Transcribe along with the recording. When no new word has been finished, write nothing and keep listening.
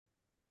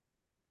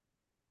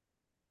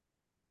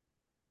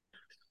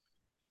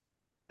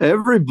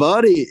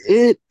Everybody,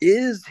 it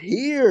is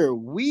here.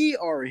 We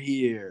are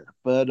here,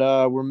 but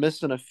we're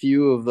missing a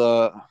few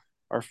of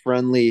our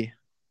friendly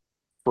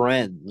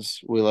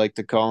friends. We like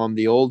to call them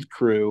the old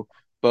crew,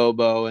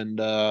 Bobo and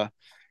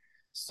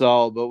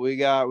Saul. But we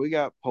got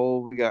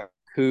Pole, we got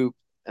Coop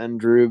and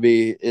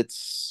Drewby.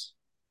 It's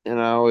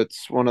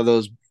one of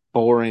those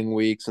boring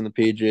weeks in the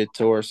PGA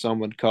Tour. Some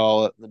would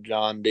call it the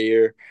John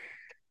Deere.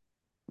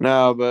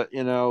 No, but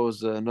it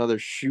was another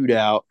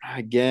shootout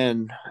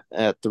again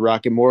at the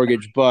Rocket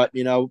Mortgage. But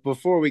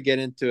before we get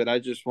into it, I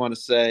just want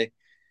to say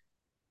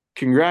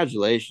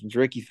congratulations,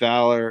 Rickie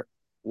Fowler.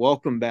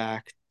 Welcome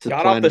back to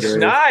Got off the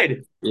planet Earth.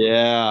 schneid.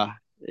 Yeah,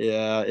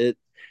 yeah.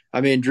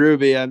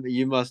 Drewby,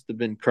 you must have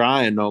been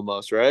crying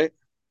almost, right?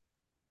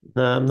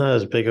 No, I'm not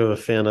as big of a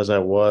fan as I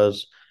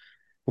was.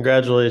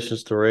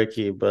 Congratulations to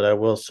Ricky, but I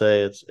will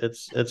say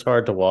it's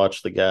hard to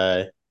watch the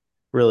guy.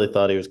 Really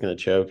thought he was going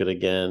to choke it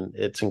again.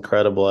 It's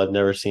incredible. I've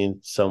never seen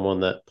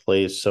someone that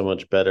plays so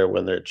much better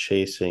when they're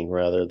chasing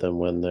rather than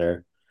when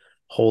they're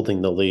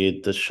holding the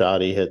lead. The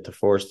shot he hit to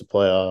force the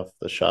playoff,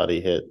 the shot he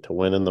hit to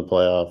win in the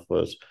playoff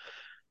was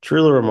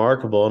truly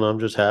remarkable, and I'm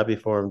just happy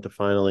for him to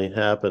finally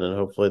happen, and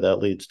hopefully that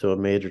leads to a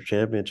major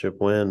championship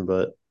win.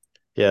 But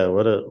yeah,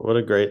 what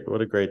a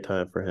great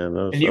time for him.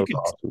 That was And that you was could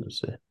awesome to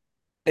see.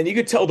 and you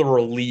could tell the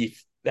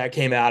relief that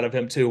came out of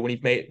him too when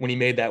he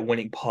made that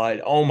winning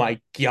putt. Oh my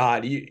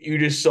God. You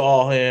just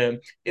saw him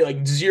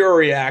like zero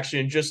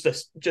reaction, just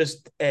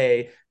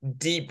a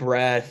deep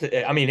breath.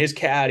 I mean, his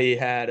caddy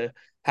had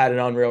an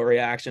unreal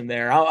reaction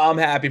there. I'm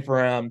happy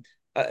for him.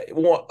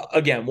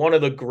 Again, one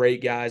of the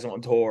great guys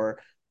on tour.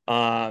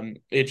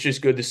 It's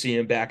just good to see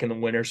him back in the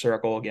winner's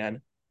circle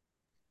again.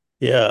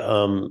 Yeah,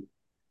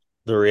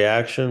 the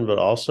reaction, but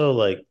also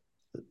like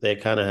they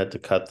kind of had to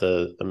cut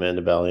the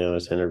Amanda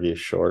Balionis interview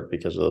short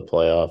because of the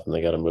playoff, and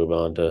they got to move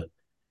on to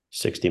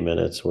 60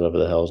 minutes, whatever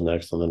the hell's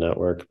next on the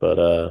network.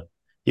 But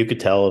you could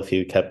tell if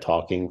he kept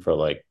talking for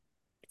like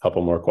a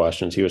couple more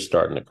questions, he was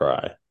starting to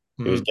cry.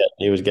 Mhm.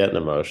 He was getting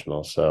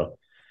emotional. So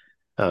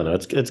I don't know.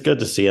 It's good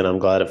to see, and I'm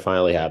glad it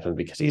finally happened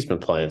because he's been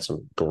playing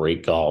some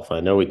great golf. I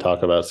know we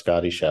talk about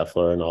Scotty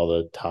Scheffler and all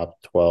the top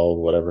 12,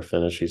 whatever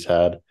finish he's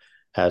had,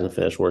 hasn't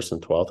finished worse than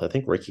 12th. I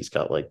think Rickie's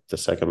got like the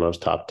second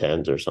most top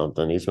tens or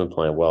something. He's been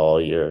playing well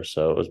all year,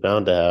 so it was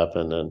bound to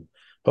happen. And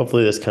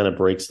hopefully, this kind of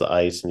breaks the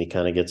ice and he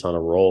kind of gets on a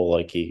roll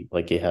like he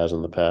has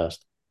in the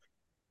past.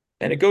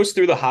 And it goes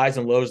through the highs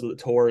and lows of the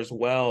tour as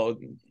well.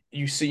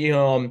 You see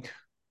him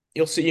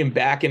you'll see him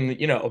back in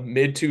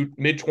mid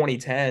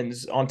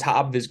 2010s on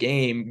top of his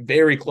game,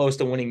 very close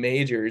to winning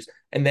majors,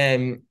 and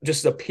then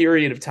just a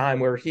period of time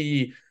where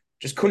he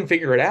just couldn't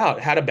figure it out.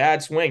 Had a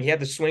bad swing. He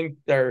had to swing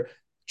or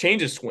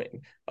change his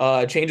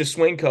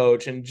swing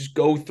coach, and just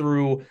go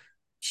through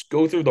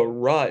the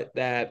rut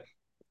that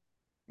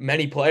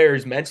many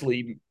players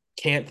mentally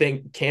can't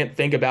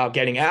think about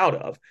getting out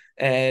of.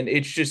 And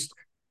it's just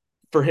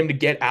for him to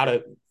get out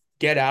of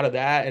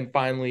that and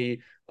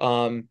finally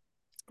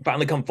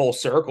come full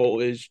circle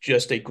is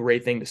just a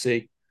great thing to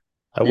see.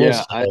 I will Yeah,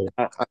 say,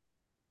 I go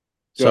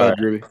sorry, ahead,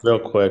 Drewby. real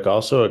quick.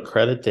 Also, a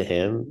credit to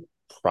him.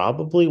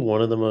 Probably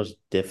one of the most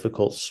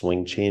difficult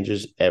swing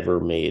changes ever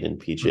made in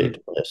PGA Mhm.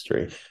 Tour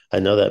history. I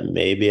know that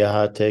may be a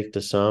hot take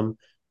to some,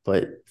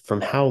 but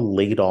from how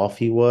laid off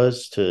he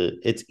was to,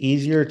 it's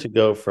easier to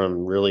go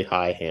from really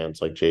high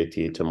hands like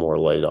JT to more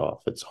laid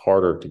off. It's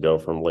harder to go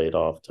from laid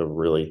off to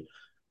really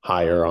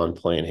higher on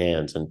plain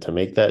hands. And to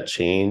make that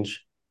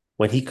change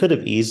when he could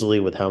have easily,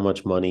 with how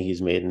much money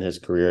he's made in his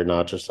career,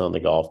 not just on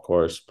the golf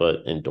course, but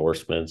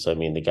endorsements. I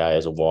mean, the guy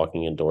is a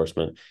walking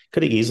endorsement.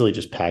 Could have easily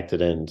just packed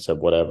it in and said,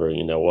 whatever,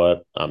 you know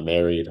what? I'm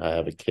married. I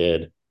have a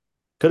kid.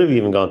 Could have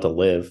even gone to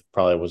live.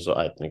 Probably was,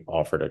 I think,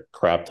 offered a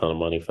crap ton of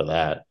money for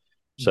that.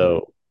 Mhm.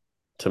 So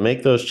to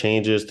make those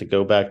changes, to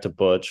go back to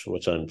Butch,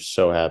 which I'm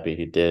so happy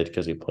he did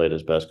because he played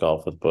his best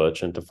golf with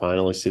Butch, and to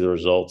finally see the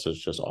results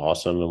is just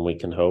awesome. And we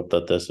can hope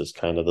that this is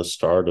kind of the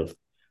start of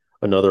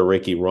another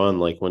Ricky run,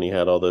 like when he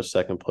had all those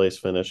second place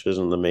finishes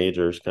in the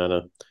majors, kind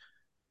of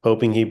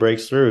hoping he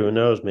breaks through. Who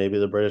knows? Maybe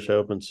the British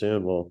Open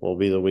soon will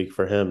be the week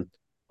for him.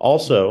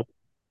 Also,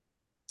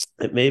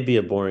 it may be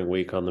a boring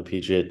week on the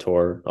PGA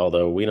Tour,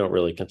 although we don't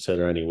really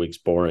consider any weeks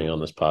boring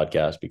on this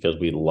podcast because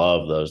we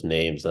love those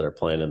names that are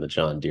playing in the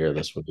John Deere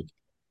this week.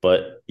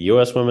 But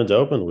U.S. Women's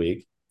Open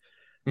week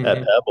at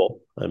Mm-hmm.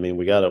 Pebble. I mean,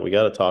 we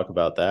gotta talk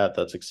about that.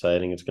 That's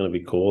exciting. It's going to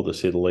be cool to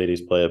see the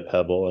ladies play at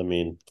Pebble. I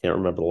mean, can't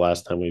remember the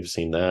last time we've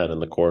seen that, and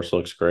the course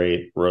looks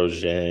great.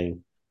 Rose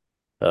Zhang.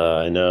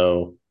 I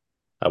know.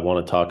 I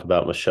want to talk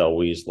about Michelle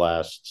Wee's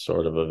last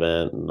sort of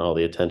event and all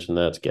the attention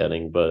that's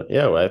getting, but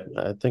yeah,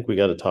 I think we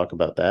got to talk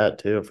about that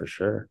too for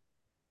sure.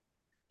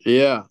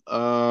 Yeah.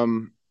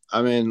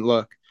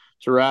 Look,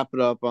 to wrap it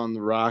up on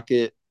the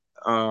Rocket,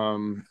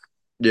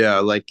 yeah,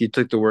 like you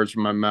took the words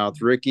from my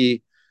mouth.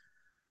 Ricky,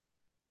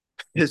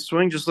 his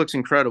swing just looks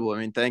incredible.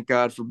 Thank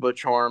God for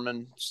Butch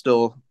Harmon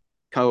still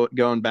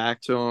going back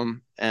to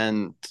him.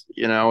 And,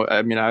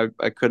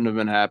 I couldn't have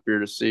been happier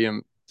to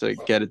to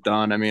get it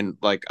done. I mean,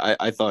 like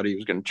I thought he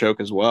was going to choke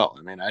as well.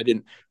 I mean, I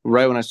didn't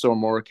right when I saw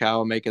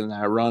Morikawa making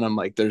that run, I'm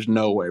like, there's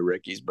no way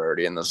Rickie's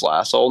birdie in this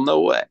last hole,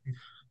 no way.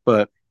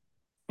 But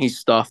he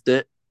stuffed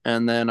it,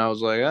 and then I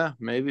was like,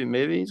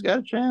 maybe he's got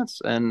a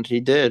chance, and he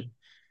did.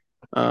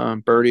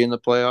 Birdie in the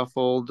playoff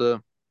hole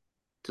to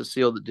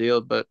seal the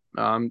deal, but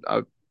I'm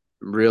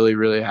really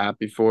really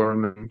happy for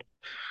him,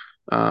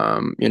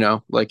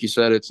 and like you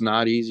said, it's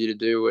not easy to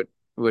do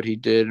what he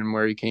did and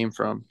where he came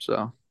from.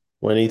 So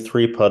When he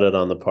three putted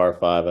on the par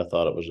five, I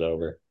thought it was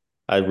over.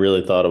 I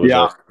really thought it was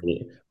yeah, over.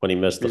 When he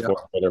missed the yeah,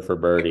 fourth hitter for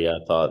birdie, I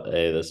thought,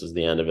 hey, this is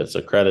the end of it.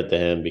 So credit to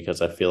him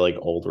because I feel like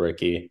old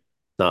Rickie,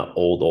 not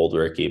old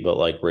Rickie, but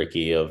like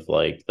Rickie of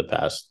like the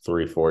past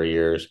 3-4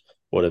 years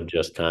would have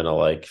just kind of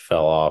like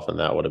fell off, and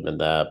that would have been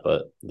that.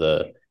 But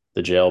the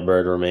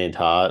jailbird remained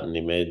hot, and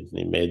he made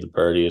the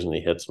birdies, and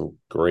he hit some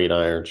great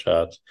iron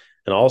shots.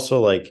 And also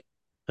like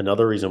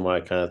another reason why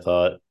I kind of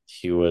thought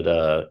he would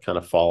kind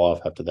of fall off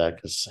after that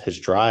because his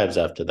drives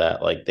after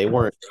that, like they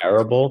weren't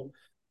terrible,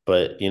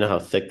 but you know how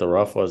thick the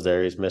rough was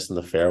there. He's missing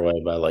the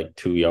fairway by like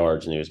 2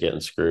 yards, and he was getting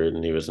screwed,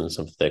 and he was in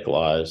some thick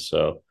lies.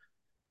 So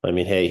I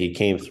mean, hey, he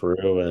came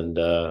through,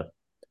 and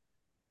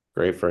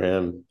great for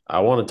him.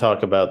 I want to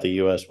talk about the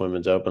U.S.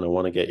 Women's Open. I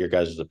want to get your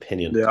guys'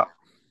 opinion. yeah.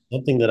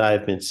 Something that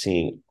I've been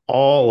seeing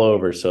all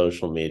over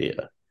social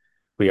media.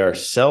 We are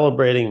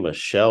celebrating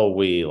Michelle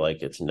Wie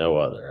like it's no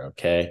other.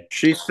 Okay.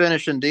 She's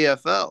finishing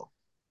DFL.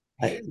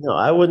 No,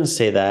 I wouldn't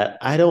say that.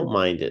 I don't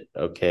mind it.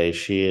 Okay.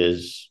 She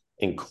is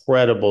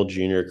incredible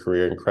junior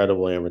career,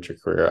 incredible amateur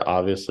career.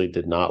 Obviously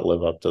did not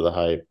live up to the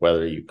hype,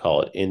 whether you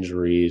call it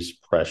injuries,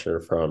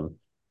 pressure from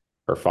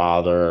her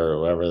father or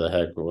whoever the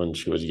heck when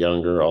she was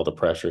younger, all the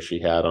pressure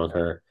she had on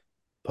her.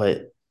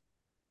 But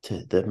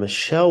the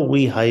Michelle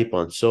Wie hype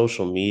on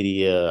social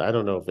media, I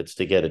don't know if it's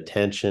to get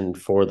attention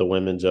for the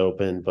women's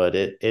open, but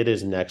it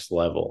is next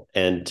level.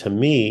 And to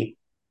me,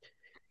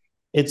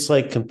 it's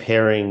like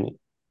comparing,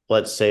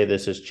 let's say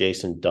this is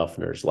Jason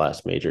Duffner's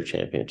last major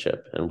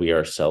championship, and we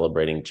are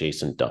celebrating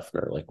Jason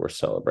Duffner like we're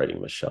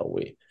celebrating Michelle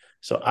Wie.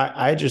 So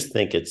I just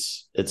think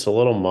it's a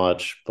little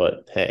much,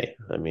 but hey,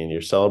 I mean,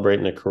 you're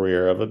celebrating a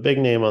career of a big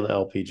name on the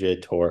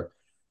LPGA tour,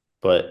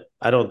 but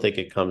I don't think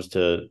it comes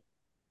to,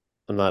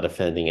 I'm not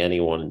offending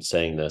anyone in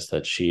saying this,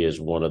 that she is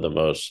one of the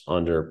most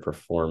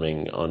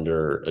underperforming,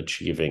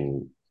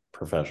 underachieving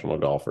professional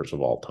golfers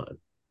of all time.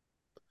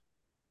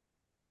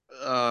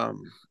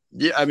 Um,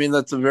 yeah, I mean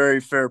that's a very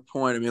fair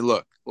point. I mean,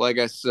 look, like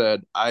I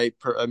said, I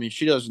mean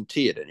she doesn't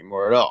tee it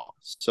anymore at all.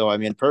 So I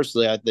mean,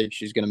 personally, I think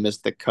she's going to miss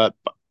the cut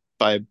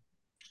by a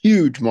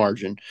huge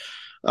margin.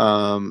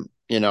 I'm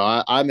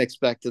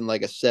expecting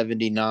like a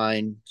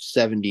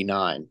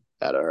 79-79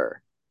 out of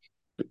her.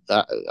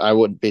 I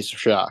wouldn't be so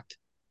shocked.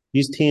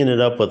 He's teeing it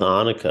up with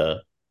Annika.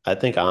 I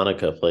think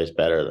Annika plays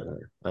better than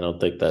her. Oh, 100%. I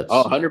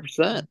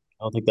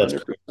don't think that's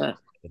crazy 100%.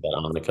 that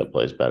Annika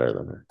plays better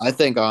than her. I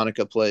think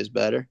Annika plays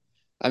better.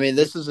 I mean,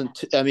 this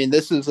isn't. I mean,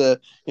 this is a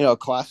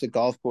classic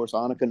golf course.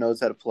 Annika knows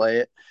how to play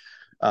it.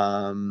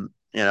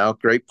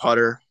 Great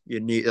putter. You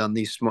need on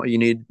these small. You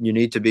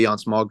need to be on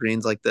small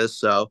greens like this.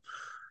 So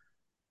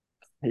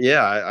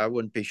yeah, I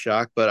wouldn't be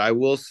shocked. But I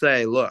will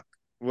say, look,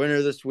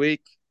 winner this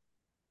week,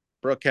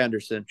 Brooke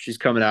Henderson. She's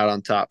coming out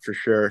on top for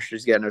sure.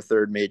 She's getting her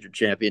third major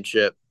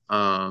championship.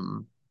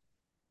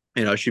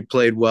 She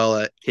played well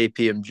at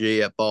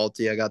KPMG at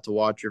Balti. I got to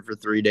watch her for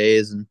 3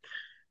 days, and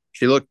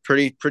she looked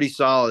pretty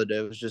solid.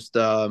 It was just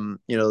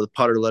the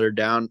putter let her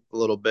down a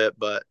little bit,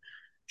 but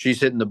she's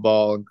hitting the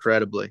ball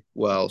incredibly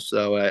well.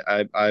 So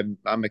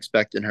I'm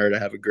expecting her to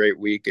have a great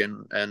week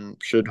and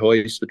should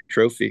hoist the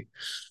trophy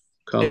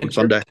come And Drew,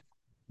 Sunday.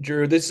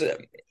 Drew, this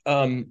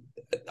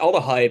all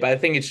the hype. I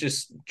think it's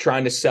just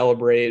trying to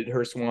celebrate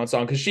her swan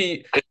song because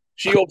she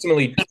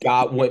ultimately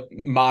got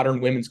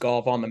modern women's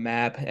golf on the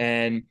map,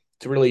 and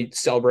to really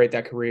celebrate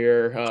that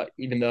career,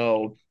 even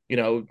though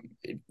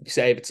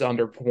say if it's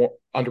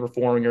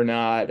underperforming or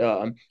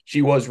not,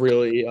 she was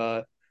really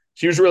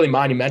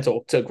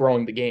monumental to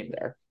growing the game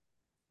there.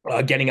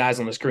 Getting eyes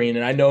on the screen,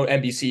 and I know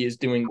NBC is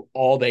doing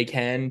all they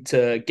can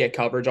to get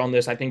coverage on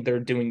this. I think they're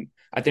doing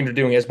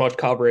as much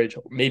coverage,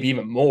 maybe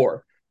even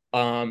more,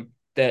 than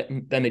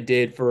they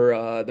did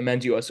for the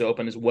men's U.S.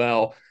 Open as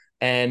well.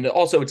 And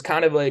also, it's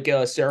kind of like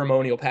a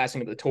ceremonial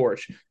passing of the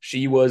torch.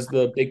 She was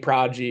the big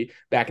prodigy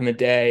back in the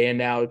day, and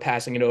now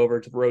passing it over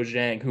to Rose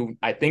Zhang, who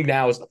I think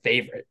now is the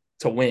favorite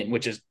to win,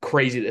 which is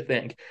crazy to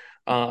think.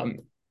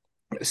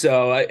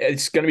 So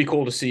it's going to be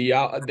cool to see.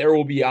 There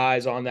will be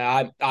eyes on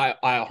that. I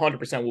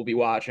 100% will be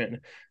watching.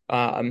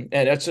 And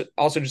that's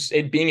also just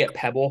it being at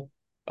Pebble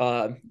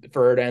for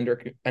her to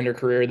end her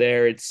career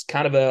there. It's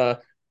kind of a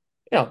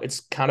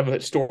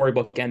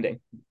storybook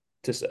ending,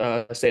 to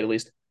say the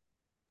least.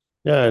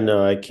 Yeah,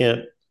 no, I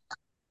can't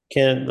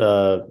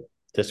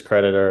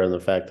discredit her and the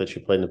fact that she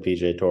played in the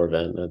PGA Tour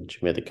event and she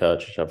made the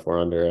cut. She shot 4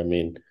 under. I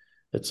mean,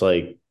 it's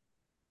like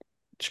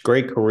it's a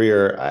great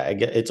career. I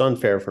get it's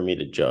unfair for me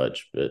to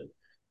judge, but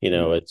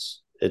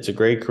it's a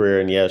great career,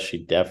 and yes,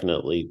 she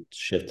definitely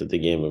shifted the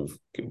game of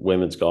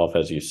women's golf,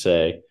 as you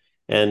say.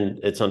 And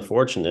it's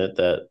unfortunate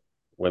that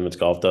women's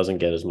golf doesn't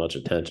get as much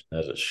attention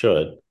as it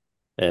should.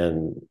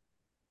 And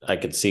I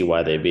could see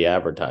why they'd be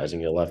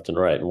advertising it left and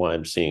right and why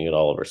I'm seeing it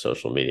all over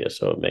social media.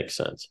 So it makes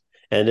sense.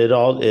 And it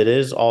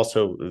is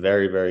also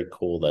very, very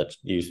cool that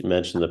you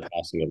mentioned the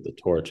passing of the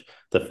torch,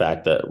 the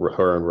fact that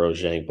her and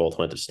Rose Zhang both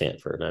went to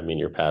Stanford. I mean,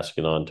 you're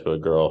passing it on to a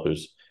girl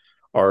who's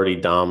already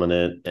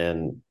dominant,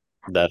 and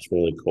that's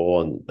really cool.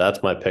 And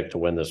that's my pick to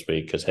win this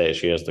week because, hey,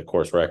 she has the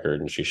course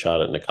record and she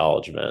shot it in a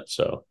college event.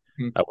 So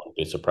Mhm. I wouldn't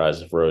be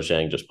surprised if Rose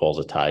Zhang just pulls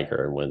a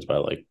tiger and wins by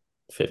like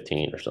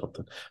 15 or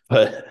something.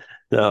 But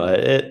no,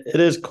 it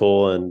is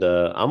cool, and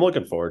I'm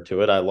looking forward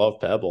to it. I love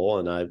Pebble,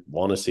 and I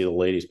want to see the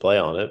ladies play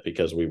on it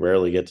because we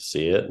rarely get to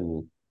see it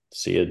and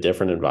see a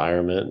different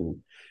environment.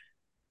 And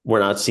we're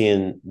not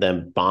seeing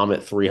them bomb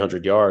it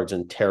 300 yards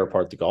and tear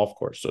apart the golf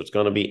course. So it's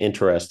going to be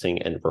interesting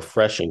and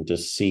refreshing to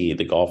see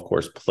the golf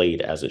course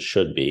played as it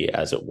should be,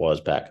 as it was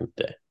back in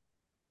the day.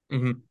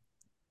 Mhm.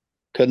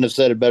 Couldn't have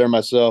said it better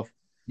myself.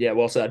 Yeah,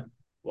 well said.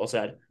 Well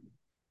said.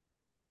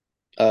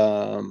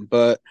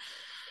 But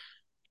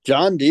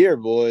John Deere,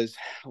 boys,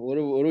 what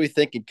are we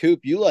thinking?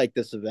 Coop, you like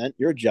this event?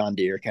 You're a John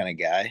Deere kind of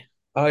guy.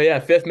 Oh yeah,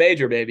 fifth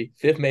major, baby,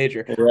 fifth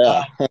major.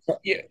 Yeah.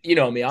 You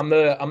know me. I'm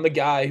the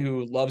guy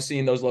who loves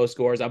seeing those low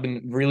scores. I've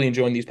been really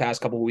enjoying these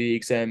past couple of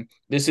weeks, and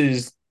this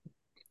is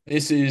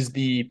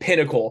the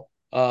pinnacle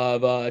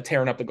of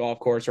tearing up the golf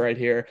course right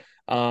here.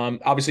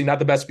 Obviously not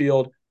the best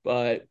field,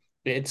 but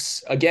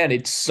it's again,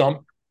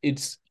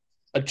 it's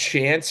a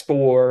chance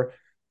for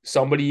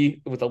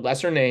somebody with a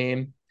lesser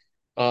name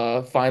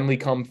finally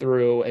come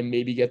through and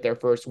maybe get their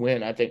first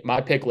win. I think my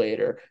pick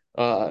later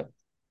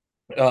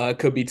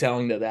could be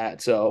telling to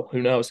that. So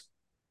who knows?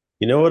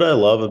 You know what I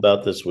love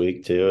about this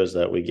week too is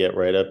that we get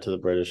right up to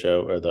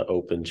the or the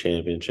Open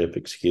Championship,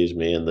 excuse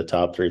me, and the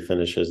top three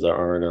finishes that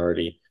aren't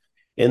already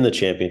in the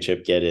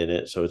championship get in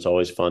it. So it's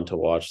always fun to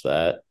watch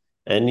that.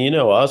 And you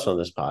know us on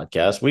this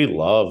podcast, we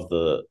love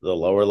the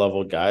lower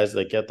level guys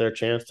that get their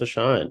chance to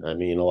shine. I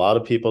mean, a lot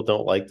of people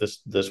don't like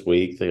this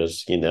week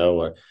because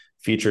a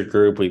featured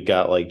group we've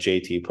got like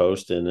JT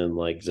Poston and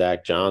like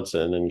Zach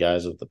Johnson and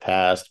guys of the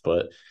past,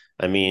 but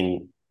I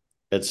mean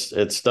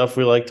it's stuff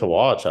we like to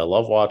watch. I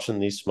love watching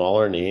these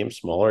smaller names,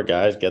 smaller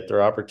guys get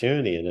their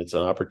opportunity, and it's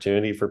an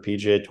opportunity for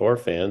PGA Tour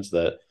fans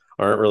that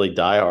aren't really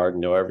diehard and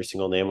know every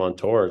single name on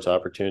tour. It's an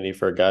opportunity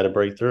for a guy to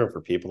break through and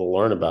for people to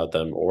learn about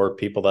them, or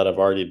people that have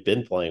already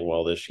been playing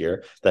well this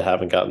year that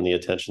haven't gotten the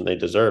attention they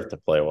deserve to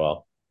play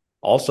well.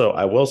 Also,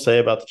 I will say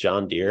about the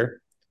John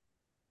Deere,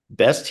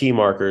 best tee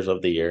markers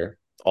of the year,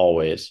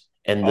 always.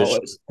 And this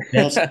Always.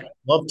 best,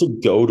 love to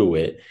go to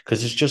it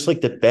because it's just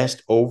like the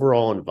best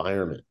overall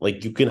environment.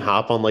 Like you can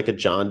hop on like a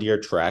John Deere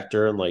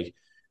tractor and like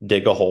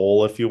dig a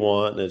hole if you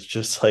want. And it's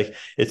just like,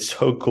 it's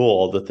so cool,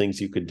 all the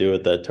things you could do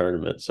at that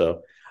tournament.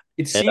 So,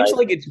 it and seems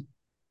like it's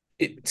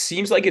it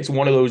seems like it's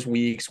one of those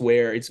weeks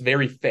where it's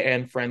very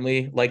fan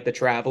friendly, like the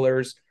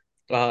Travelers,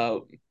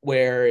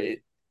 where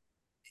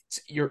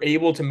you're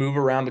able to move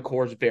around the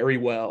course very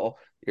well.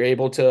 You're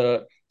able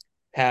to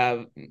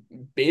have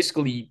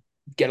basically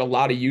get a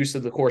lot of use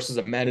of the course's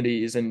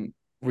amenities and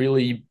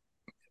really,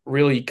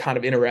 really kind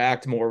of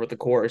interact more with the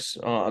course,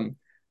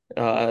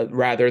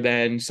 rather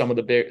than some of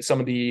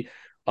the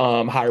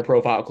higher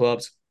profile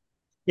clubs.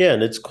 yeah,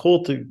 and it's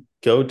cool to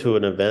go to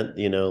an event,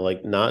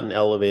 like not an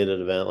elevated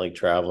event like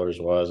Travelers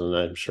was, and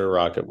I'm sure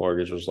Rocket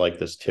Mortgage was like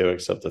this too,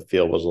 except the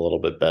field was a little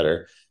bit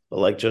better. But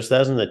like just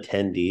as an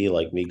attendee,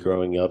 like me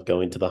growing up,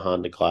 going to the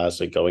Honda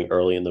Classic, going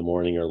early in the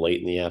morning or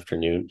late in the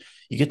afternoon,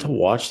 you get to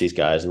watch these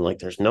guys, and like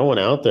there's no one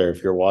out there.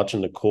 If you're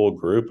watching a cool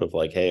group of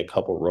like, hey, a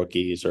couple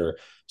rookies or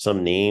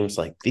some names,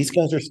 like these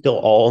guys are still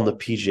all on the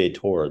PGA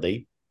Tour.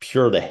 They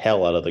pure the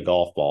hell out of the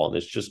golf ball, and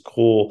it's just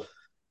cool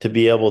to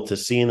be able to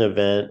see an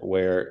event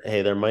where,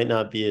 hey, there might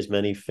not be as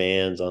many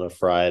fans on a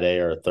Friday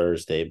or a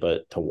Thursday,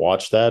 but to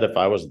watch that, if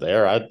I was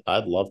there,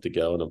 I'd love to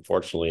go. And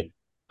unfortunately,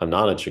 I'm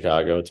not in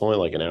Chicago. It's only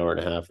like an hour and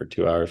a half or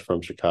 2 hours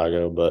from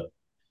Chicago, but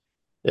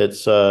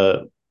it's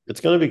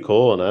it's going to be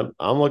cool, and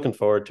I'm looking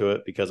forward to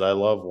it because I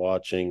love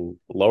watching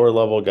lower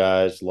level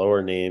guys,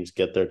 lower names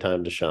get their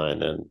time to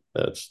shine, and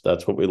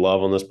that's what we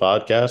love on this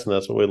podcast, and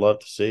that's what we love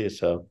to see.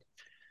 So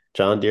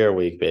John Deere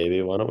week,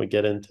 baby. Why don't we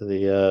get into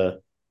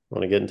the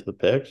want to get into the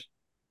picks?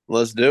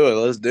 Let's do it.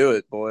 Let's do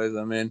it, boys.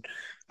 I mean,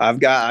 I've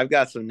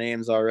got some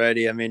names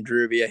already. I mean,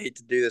 Drewby, I hate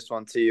to do this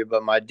one to you,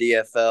 but my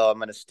DFL, I'm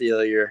gonna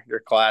steal your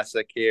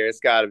classic here. It's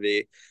gotta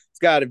be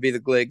the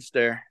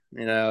Gligster.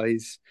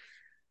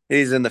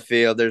 He's in the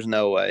field. There's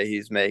no way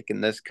he's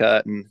making this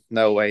cut, and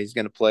no way he's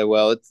gonna play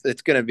well.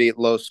 It's gonna be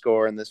low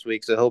scoring this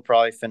week, so he'll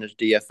probably finish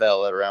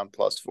DFL at around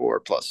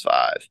 +4,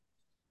 +5.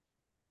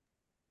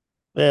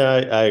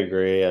 Yeah, I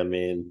agree. I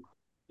mean,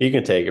 you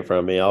can take it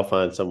from me. I'll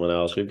find someone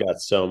else. We've got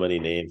so many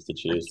names to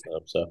choose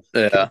from. So,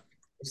 Yeah.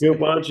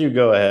 Why don't you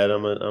go ahead?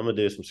 I'm gonna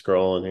do some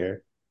scrolling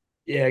here.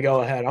 Yeah,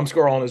 go ahead. I'm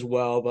scrolling as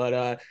well,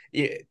 but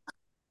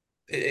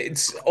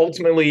it's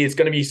ultimately it's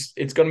gonna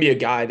be a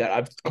guy that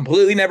I've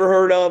completely never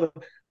heard of.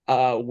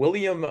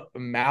 William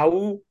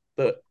Mau,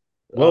 the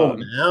Well,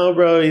 um now,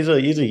 bro, he's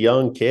a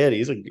young kid.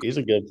 He's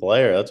a good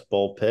player. That's a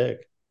bold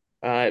pick.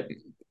 uh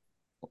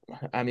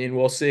I mean,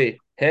 we'll see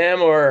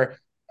him or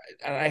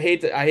I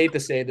hate to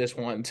say this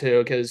one too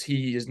because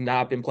he has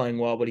not been playing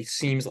well, but he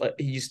seems like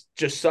he's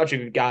just such a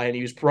good guy, and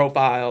he was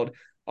profiled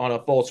on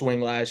a full swing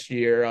last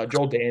year.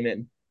 Joel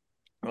Damon.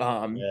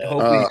 Yeah.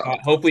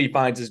 Hopefully he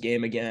finds his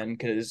game again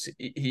because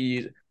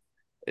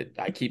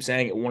I keep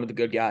saying it, one of the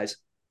good guys.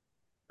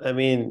 I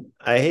mean,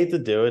 I hate to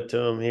do it to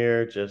him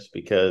here just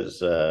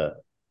because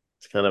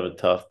it's kind of a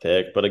tough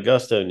pick, but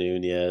Augusto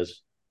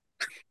Nunez.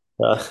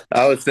 Uh,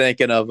 I was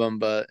thinking of him,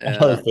 but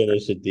I'll yeah,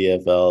 finish at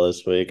DFL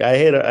this week. I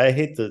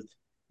hate to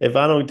if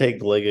I don't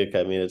take Gligic,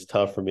 I mean it's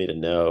tough for me to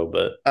know,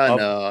 but I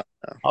know.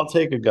 I'll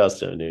take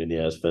Augusto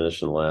Nunez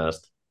finishing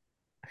last.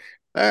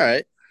 All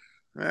right,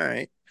 all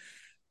right.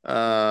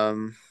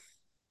 Um,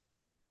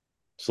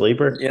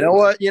 Sleeper? you know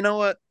what? You know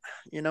what?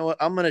 You know what?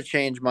 I'm gonna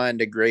change mine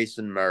to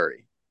Grayson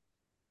Murray.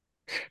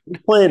 He's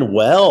playing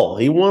well.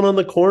 He won on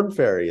the Corn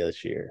Ferry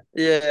this year.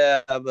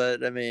 Yeah,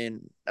 but I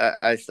mean,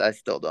 I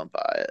still don't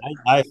buy it.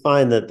 I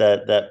find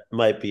that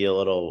might be a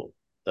little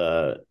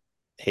uh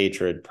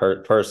hatred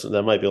person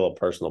that might be a little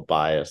personal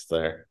bias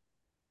there.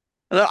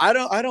 No,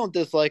 I don't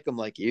dislike him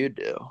like you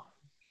do.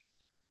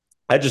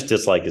 I just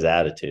dislike his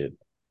attitude.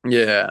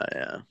 Yeah,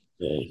 yeah.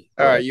 Yeah,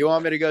 All right, but you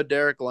want me to go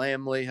Derek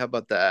Lamley? How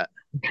about that?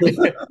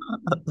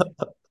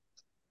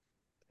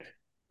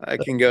 I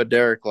can go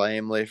Derek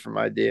Lamley for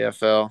my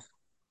DFL.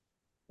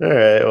 all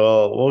right.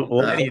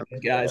 Well, Any of these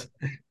guys.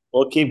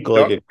 we'll keep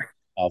Dar- Gliga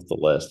off the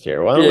list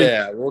here. Why don't we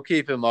yeah, we'll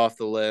keep him off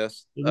the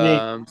list. give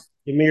me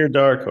give me your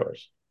dark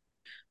horse?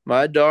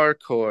 My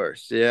dark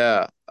horse,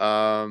 yeah.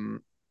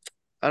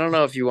 I don't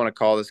know if you want to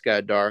call this guy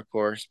a dark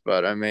horse,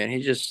 but I mean,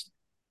 he just,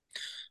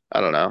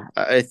 I don't know.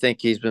 I think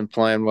he's been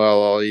playing well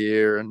all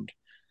year, and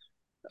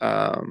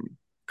um,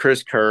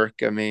 Chris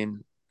Kirk. I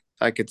mean,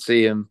 I could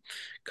see him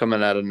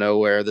coming out of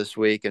nowhere this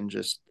week and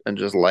just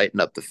lighting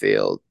up the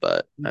field.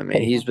 But I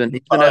mean, he's been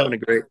having Probably, a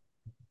great,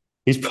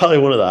 he's probably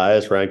one of the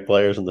highest ranked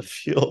players in the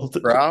field.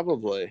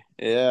 probably,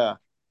 yeah.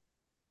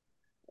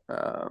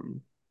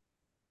 Um,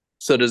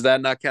 so does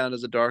that not count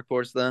as a dark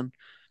horse then?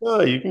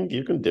 No, you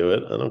can do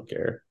it. I don't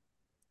care.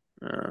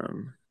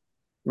 Um,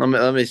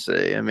 let me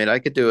see. I mean, I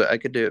could do it. I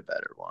could do a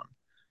better one.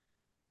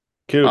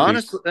 Coop, you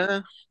Honestly,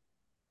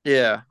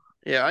 yeah,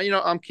 yeah. You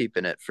know, I'm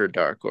keeping it for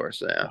dark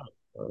horse. Yeah.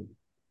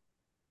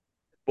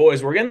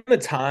 Boys, we're getting the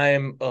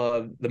time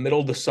of the middle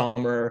of the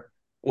summer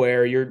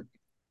where you're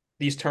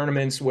these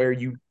tournaments where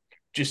you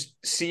just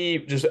see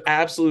just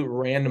absolute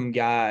random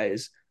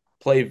guys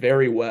play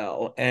very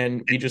well,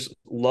 and we just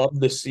love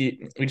to see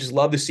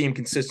him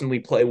consistently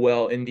play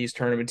well in these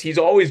tournaments. He's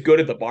always good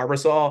at the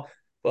Barbasol,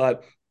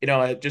 but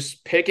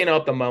just picking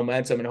up the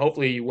momentum, and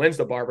hopefully he wins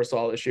the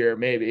Barbasol this year,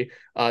 maybe.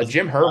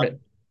 Jim Herman.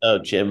 Oh,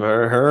 Jim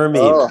Hermie,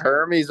 Oh,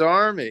 Hermes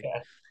Army.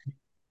 Yeah.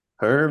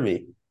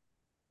 Hermie.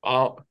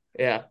 Oh,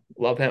 yeah,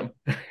 love him.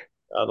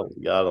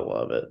 Gotta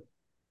love it.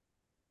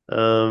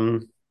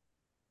 Um,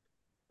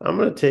 I'm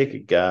gonna take a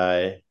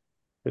guy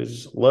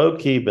who's low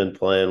key been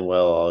playing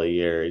well all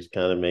year. He's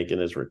kind of making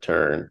his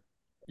return.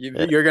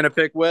 And You're gonna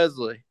pick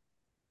Wesley.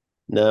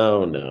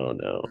 no, no,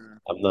 no.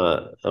 I'm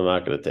not. I'm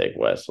not gonna take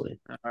Wesley.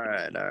 All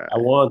right, all I right.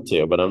 want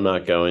to, but I'm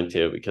not going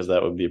to because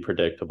that would be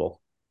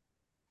predictable.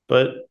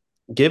 But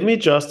give me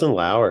Justin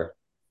Lauer.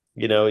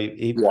 You know,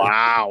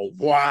 Wow,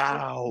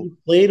 wow. he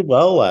played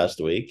well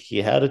last week.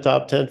 He had a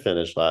top 10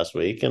 finish last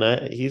week,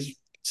 and he's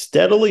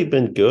steadily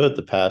been good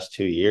the past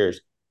 2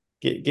 years.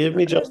 Give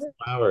me Justin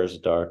Lauer as a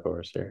dark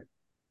horse here.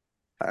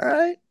 All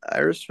right. I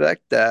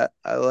respect that.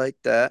 I like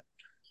that.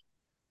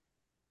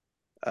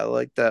 I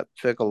like that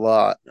pick a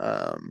lot.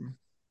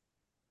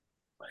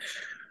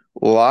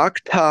 Lock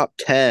top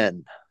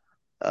 10.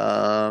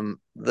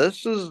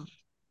 This is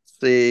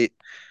the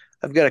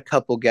I've got a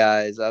couple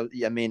guys. I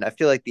mean, I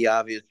feel like the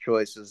obvious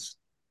choice is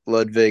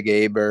Ludwig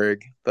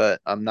Aberg,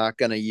 but I'm not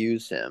going to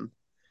use him.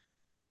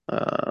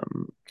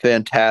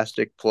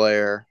 Fantastic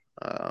player.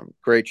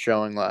 Great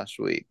showing last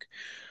week.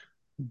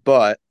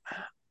 But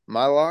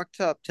my lock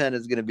top 10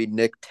 is going to be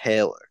Nick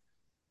Taylor.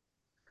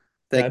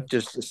 I think Okay.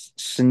 just a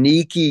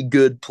sneaky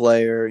good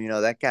player. You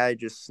know, that guy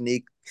just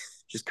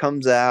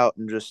comes out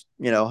and just,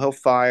 he'll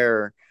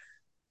fire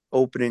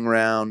opening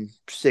round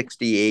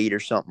 68 or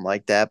something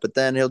like that. But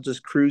then he'll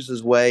just cruise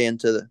his way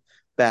into the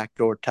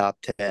backdoor top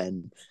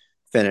 10,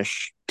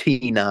 finish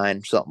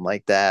T9, something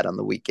like that on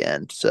the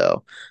weekend.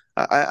 So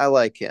I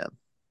like him.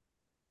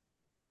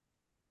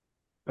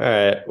 All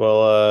right.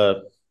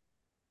 Well,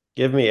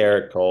 give me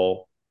Eric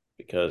Cole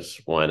because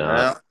why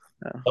not?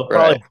 Yeah, yeah, He'll right.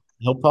 probably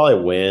he'll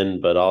probably win,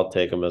 but I'll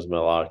take him as my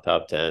lock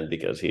top 10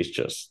 because he's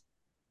just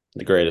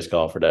the greatest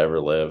golfer to ever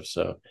live.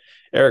 So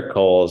Eric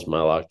Cole is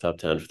my lock top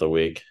 10 for the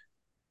week.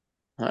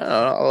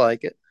 I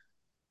like it.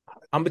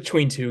 I'm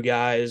between two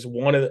guys.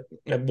 One of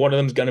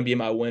them's gonna be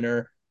my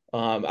winner.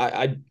 I'm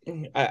gonna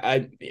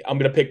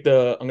pick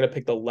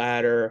the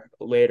latter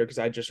later because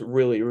I just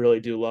really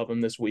do love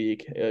him this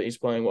week. He's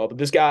playing well, but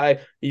this guy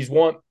he's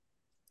won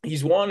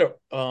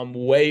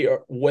way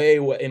in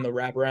the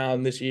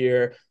wraparound this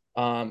year.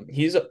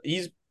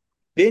 He's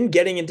been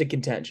getting into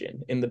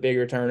contention in the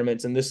bigger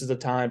tournaments, and this is a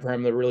time for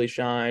him to really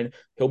shine.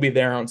 He'll be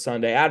there on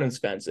Sunday. Adam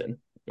Svensson.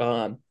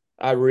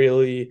 I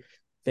really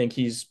think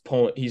he's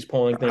pulling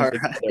All things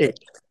together.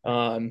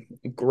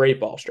 right. Great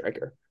ball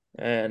striker,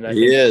 and I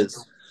He think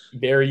is.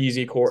 very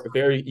easy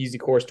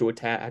course to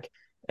attack.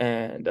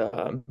 And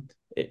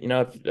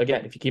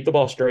if you keep the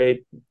ball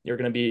straight,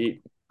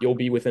 you'll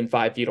be within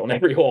 5 feet on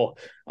every hole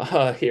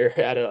here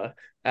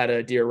at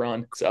a Deere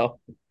run. So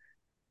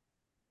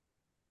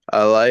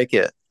I like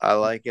it. I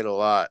like it a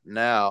lot.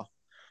 Now,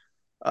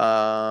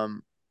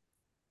 um,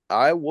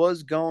 I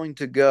was going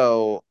to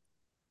go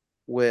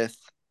with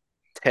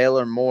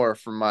Taylor Moore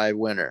for my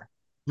winner.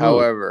 Hmm.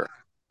 However,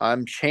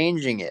 I'm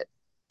changing it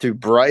to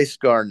Bryce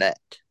Garnett.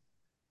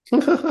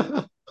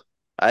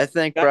 I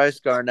think yeah, Bryce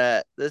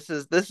Garnett. This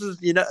is this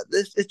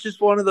it's just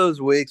one of those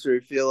weeks where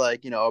you feel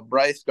like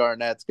Bryce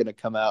Garnett's going to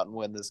come out and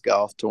win this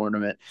golf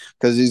tournament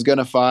because he's going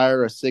to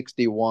fire a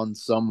 61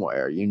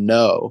 somewhere,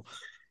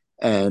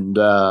 and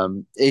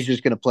he's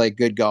just going to play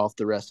good golf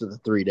the rest of the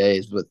 3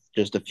 days with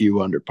just a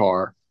few under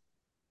par,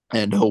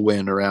 and he'll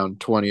win around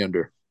 20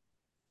 under.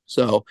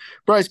 So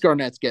Bryce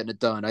Garnett's getting it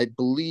done, I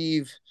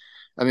believe.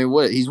 I mean,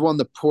 what he's won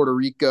the Puerto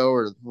Rico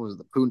or what was it,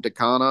 the Punta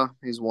Cana?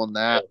 He's won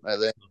that, I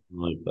think.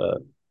 Like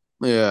that.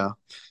 Yeah.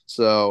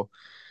 So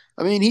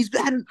I mean, he's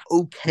had an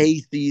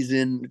okay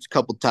season. It's a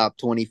couple top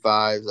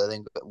 25s, I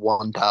think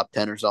one top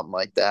 10 or something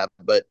like that.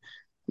 But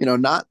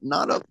not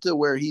up to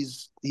where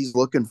he's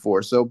looking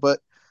for. So, but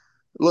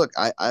look,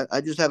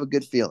 I just have a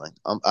good feeling.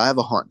 I have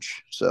a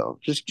hunch. So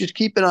just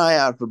keep an eye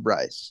out for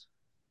Bryce.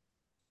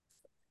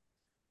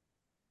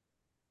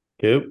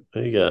 Coop,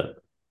 who you got?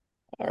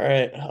 all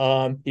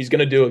right. He's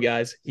gonna do it,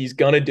 guys. He's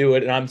gonna do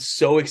it, and I'm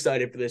so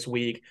excited for this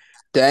week.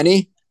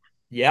 Denny.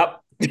 Yep.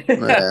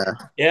 Yeah.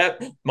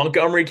 Yep.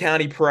 Montgomery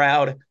County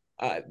proud.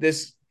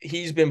 This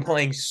he's been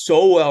playing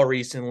so well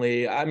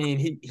recently. I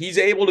mean, he's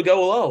able to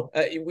go low.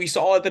 We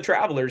saw at the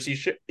Travelers.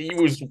 He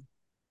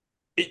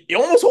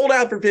almost hold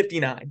out for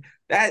 59.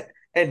 That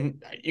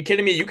and you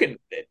kidding me?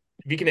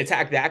 If you can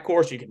attack that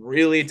course, you can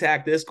really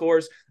attack this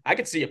course. I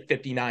could see a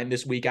 59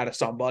 this week out of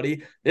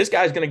somebody. This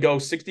guy's going to go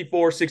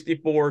 64,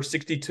 64,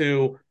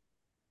 62,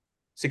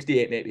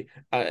 68 maybe.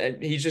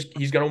 And he's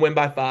going to win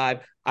by 5.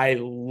 I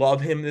love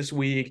him this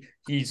week.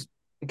 He's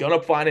going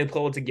to finally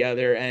pull it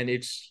together, and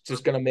it's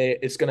going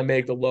to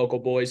make the local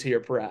boys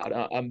here proud.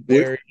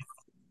 Would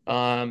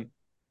um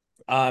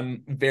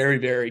I'm very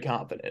very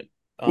confident.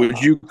 would Uh,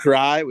 you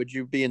cry? Would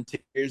you be in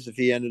tears if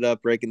he ended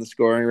up breaking the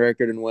scoring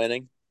record and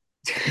winning?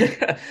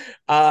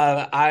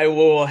 I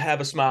will have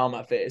a smile on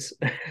my face.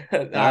 I All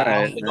don't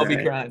right. think All I'll be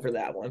right. crying for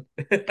that one.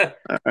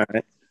 All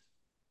right.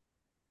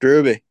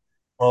 Drewby.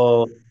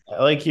 Well,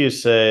 like you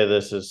say,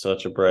 this is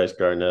such a Bryce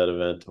Garnett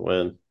event to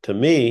win. To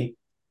me,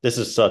 this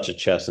is such a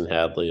Chesson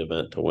Hadley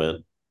event to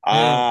win.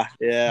 Mm.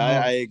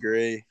 Yeah, I Oh.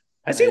 agree.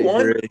 Has I he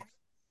won? agree.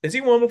 Has he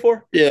won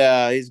before?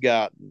 Yeah, he's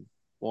got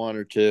one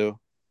or two.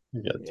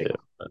 You got Yeah, two.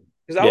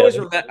 because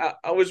Yeah.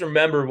 I always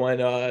remember when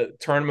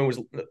tournament was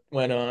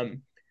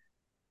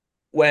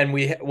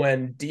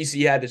when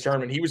DC had the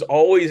tournament, he was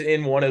always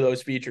in one of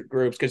those featured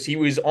groups because he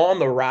was on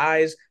the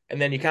rise,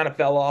 and then he kind of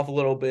fell off a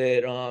little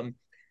bit.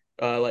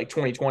 Like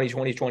 2020,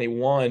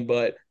 2021,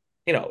 but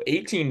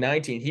 18,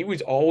 19, he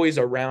was always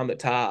around the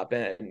top,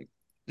 and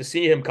to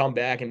see him come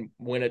back and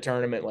win a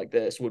tournament like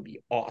this would be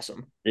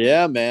awesome.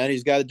 Yeah, man,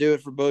 he's got to do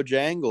it for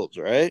Bojangles,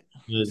 right?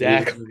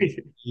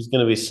 Exactly. He's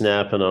going to be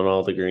snapping on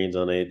all the greens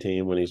on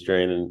 18 when he's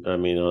draining. I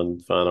mean, on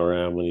final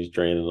round when he's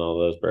draining all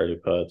those birdie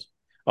putts.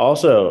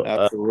 Also,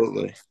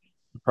 Absolutely.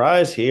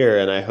 prize here,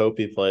 and I hope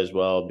he plays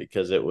well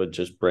because it would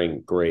just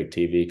bring great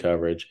TV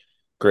coverage,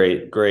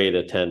 great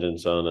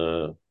attendance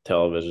on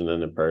television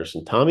and in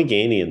person. Tommy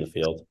Gainey in the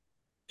field.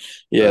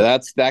 Yeah, Uh,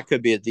 that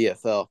could be a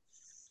DFL.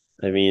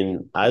 I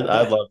mean,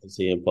 I'd love to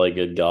see him play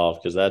good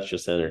golf because that's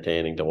just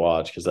entertaining to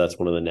watch because that's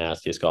one of the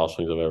nastiest golf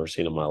swings I've ever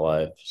seen in my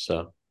life.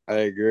 So, I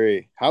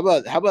agree. How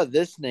about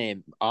this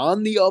name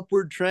on the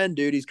upward trend,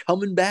 dude? He's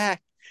coming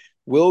back.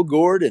 Will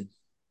Gordon.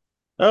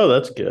 oh,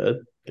 that's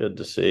good. Good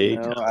to You see.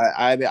 know,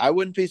 I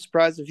wouldn't be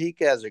surprised if he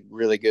has a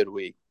really good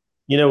week.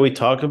 We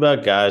talk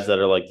about guys that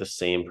are like the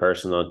same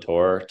person on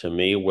tour. To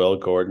me, Will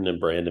Gordon and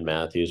Brandon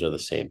Matthews are the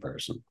same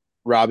person.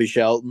 Robbie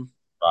Shelton.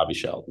 Robbie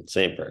Shelton,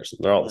 same person.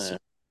 They're all the Yeah. same.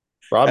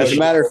 Robbie As a Shelton,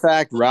 matter of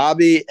fact,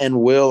 Robbie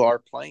and Will are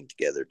playing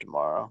together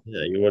tomorrow.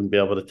 yeah, you wouldn't be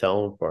able to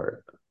tell them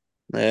apart.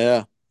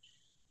 Yeah.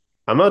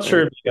 I'm not There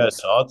sure if it you guys is.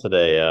 saw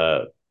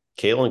today.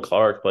 Caitlin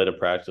Clark played a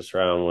practice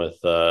round with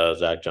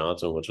Zach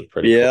Johnson, which was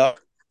pretty cool. Yeah.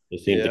 They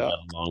seemed to get Yeah.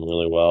 along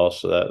really well,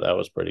 so that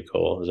was pretty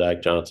cool.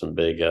 Zach Johnson,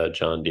 big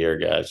John Deere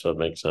guy, so it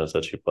makes sense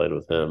that she played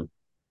with him.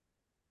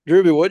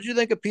 Drewby, what did you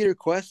think of Peter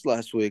Quest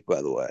last week,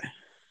 by the way?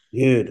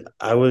 Dude,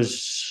 I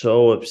was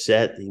so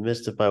upset he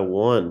missed it by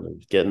one,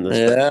 getting this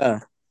Yeah.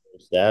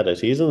 status.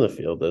 He's in the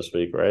field this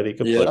week, right? He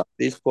could play. Yeah.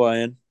 He's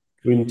playing.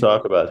 We can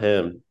talk about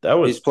him. That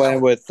He's was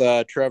playing with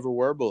Trevor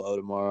Werbelow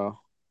tomorrow.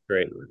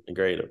 great,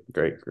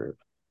 great group.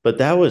 But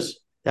that was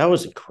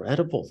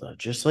incredible though.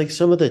 Just like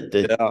some of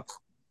the Yeah.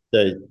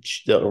 the,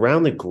 the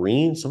around the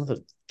green, some of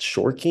the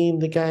short game,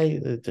 the guy,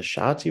 the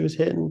shots he was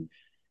hitting,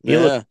 he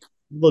Yeah.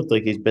 looked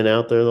like he's been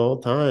out there the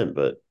whole time.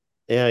 But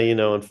yeah,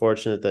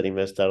 unfortunate that he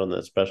missed out on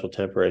that special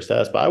temporary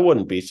status. But I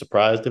wouldn't be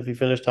surprised if he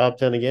finished top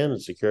 10 again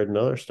and secured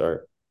another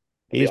start.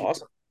 That'd be He's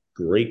awesome.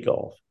 great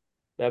golf.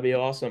 That'd be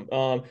awesome.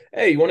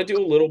 Hey, you want to do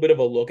a little bit of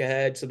a look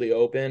ahead to the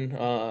Open?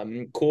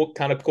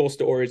 Kind of cool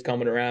stories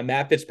coming around.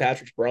 Matt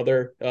Fitzpatrick's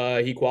brother,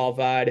 he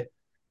qualified.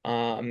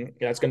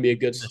 That's gonna be a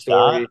good The shot?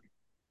 story.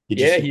 Did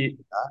you Yeah, see?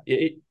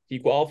 he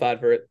qualified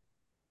for it.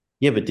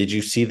 Yeah, but did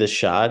you see the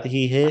shot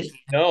he hit?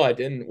 No, I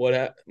didn't. No,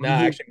 On I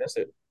his actually missed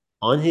it.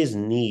 on his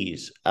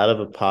knees out of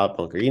a pot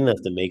bunker. He didn't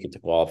have to make it to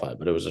qualify,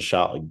 but it was a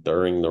shot like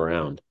during the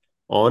round.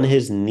 On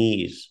his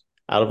knees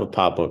out of a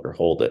pot bunker,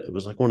 hold it. It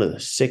was like one of the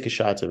sickest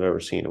shots I've ever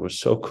seen. It was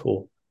so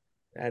cool.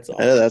 That's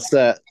Yeah, awesome.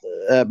 that's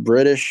that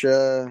British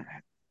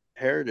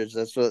heritage.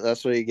 That's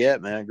what you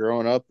get, man.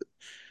 Growing up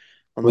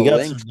on We the got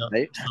links,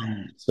 right?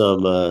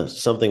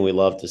 something we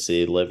love to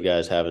see. Live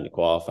guys having to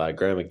qualify.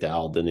 Graham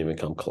McDowell didn't even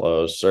come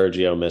close.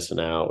 Sergio missing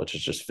out, which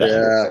is just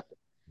fabulous.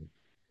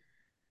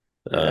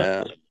 Yeah,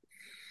 Uh, yeah.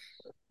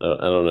 I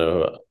don't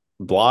know.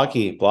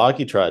 Blocky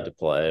tried to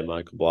play.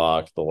 Michael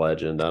Block, the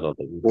legend. I don't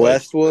think he played.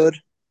 Westwood,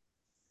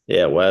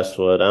 Yeah,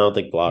 Westwood. I don't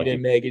think He didn't Blocky.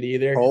 make it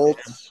either.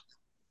 Poltz.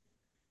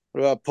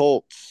 What about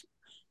Poltz?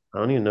 I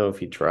don't even know if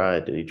he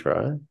tried. Did he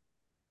try?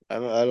 I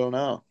don't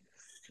know.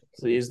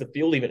 So is the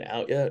field even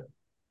out yet?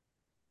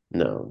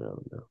 No,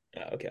 no, no.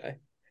 Oh, okay.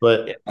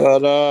 Yeah.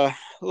 But But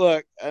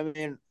look, I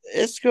mean,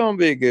 it's gonna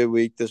be a good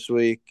week this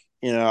week.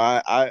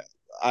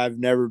 I've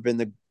never been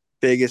the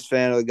biggest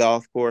fan of the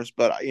golf course,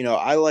 but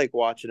I like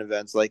watching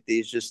events like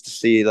these just to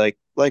see like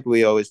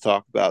we always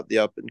talk about the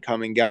up and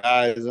coming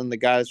guys and the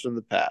guys from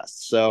the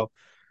past. So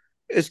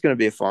it's gonna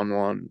be a fun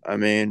one. I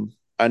mean,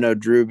 I know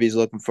Drewby's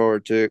looking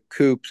forward to it.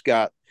 Coop's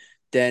got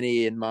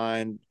Denny in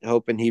mind,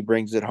 hoping he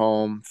brings it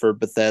home for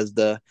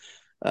Bethesda.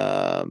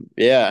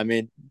 Yeah, I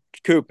mean,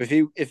 Coop,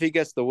 if he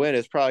gets the win,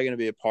 it's probably going to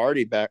be a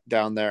party back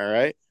down there,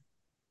 right?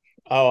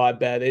 Oh, I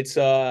bet it's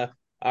I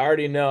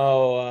already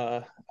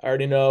know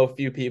a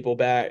few people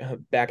back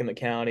in the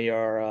county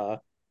are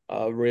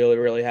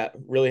really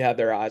have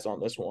their eyes on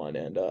this one.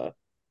 And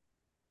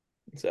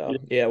so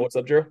yeah, what's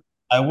up, Drew?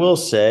 I will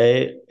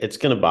say it's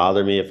going to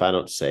bother me if I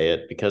don't say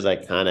it because I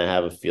kind of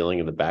have a feeling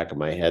in the back of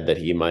my head that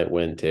he might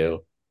win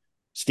too.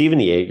 Steven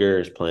Yeager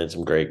is playing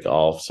some great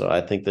golf, so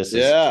I think this is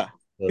Yeah,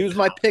 he was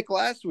my pick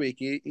last week.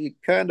 He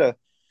kind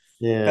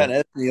yeah, of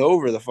edged me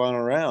over the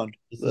final round,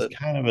 this is but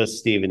kind of a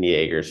Steven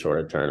Yeager sort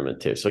of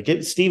tournament too. So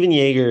get Steven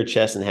Yeager,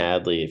 Chesson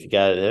Hadley. If you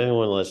got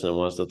anyone listening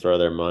wants to throw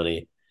their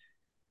money,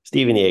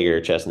 Steven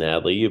Yeager, Chesson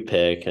Hadley, you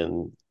pick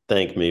and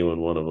thank me when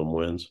one of them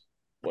wins.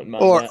 Wouldn't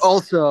mind or that.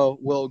 also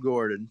Will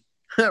Gordon,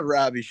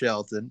 Robbie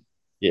Shelton.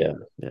 Yeah,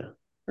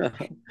 yeah.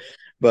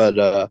 But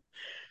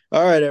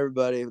all right,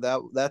 everybody,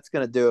 that's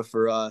gonna do it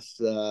for us.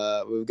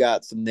 We've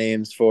got some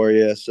names for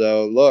you.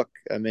 So look,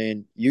 I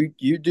mean, you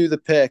do the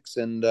picks,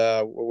 and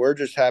we're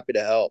just happy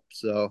to help.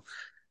 So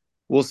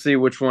we'll see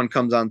which one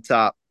comes on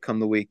top come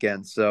the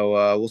weekend. So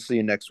we'll see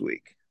you next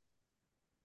week.